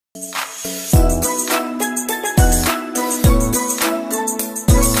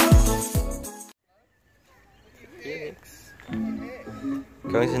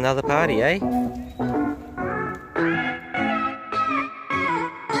Going to another party, eh?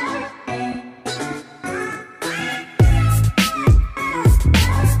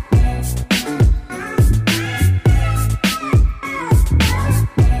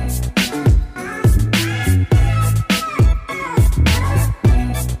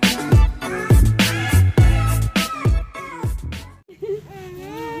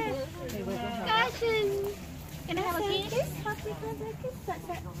 Can I have a kiss? Happy birthday kiss.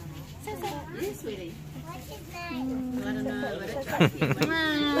 Yes, sweetie.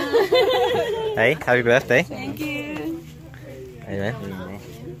 Hey, happy birthday. Thank you. Hey, man.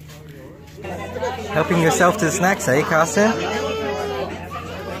 Helping yourself to the snacks, eh, Karson?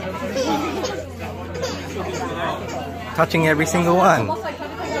 Touching every single one.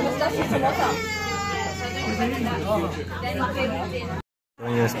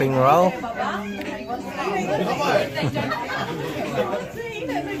 Doing your spring roll?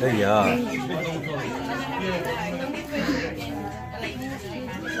 There you are.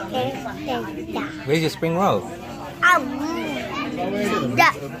 Where's your spring roll?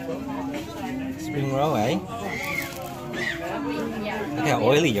 Spring roll, eh? Look how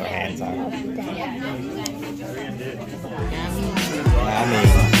oily your hands are. Yummy.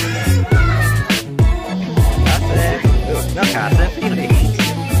 Karson. No, Karson, really.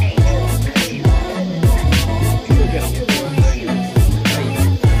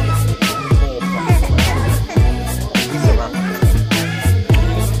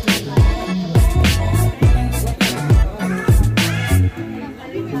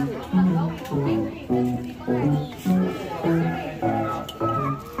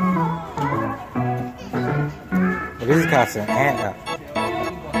 This is Karson, hand up.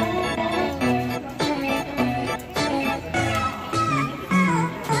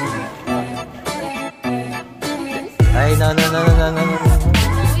 Hey, no.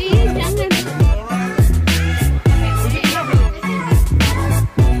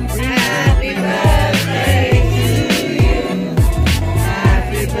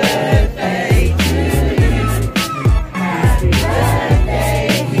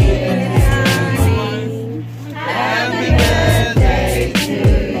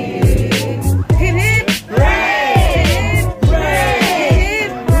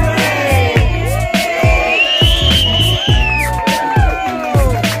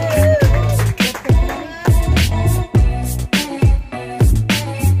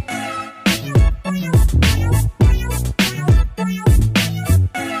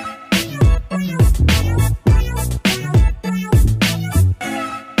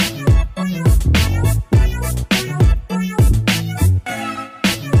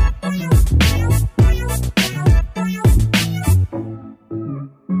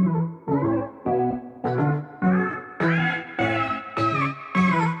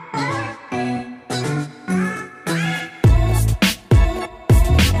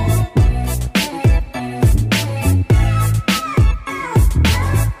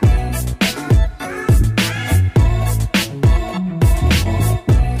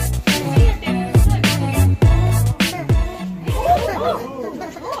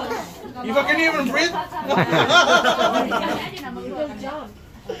 If I can even breathe.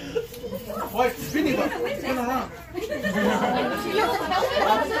 Wait, spinning back. Spin around.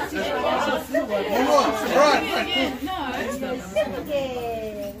 One more. Right.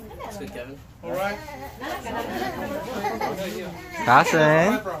 All right. Karson.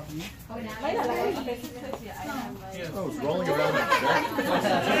 Oh, it's rolling around like that.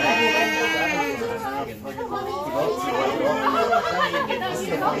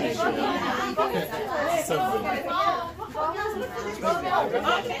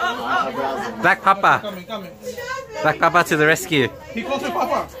 Black Papa. Coming. Black Papa to the rescue. He calls me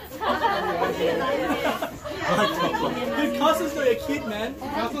Papa. Dude, Carson's got a kid, man.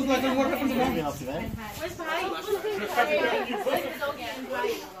 Carson's like, what happened to mom?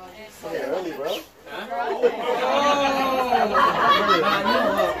 Early, bro.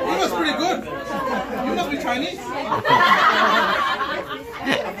 You must pretty good. You must be Chinese.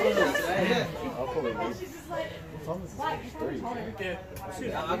 I'll probably leave. Thomas is 3. I'm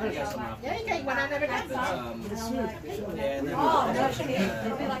gonna get some after.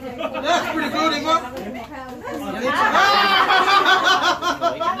 That's pretty good, Emma.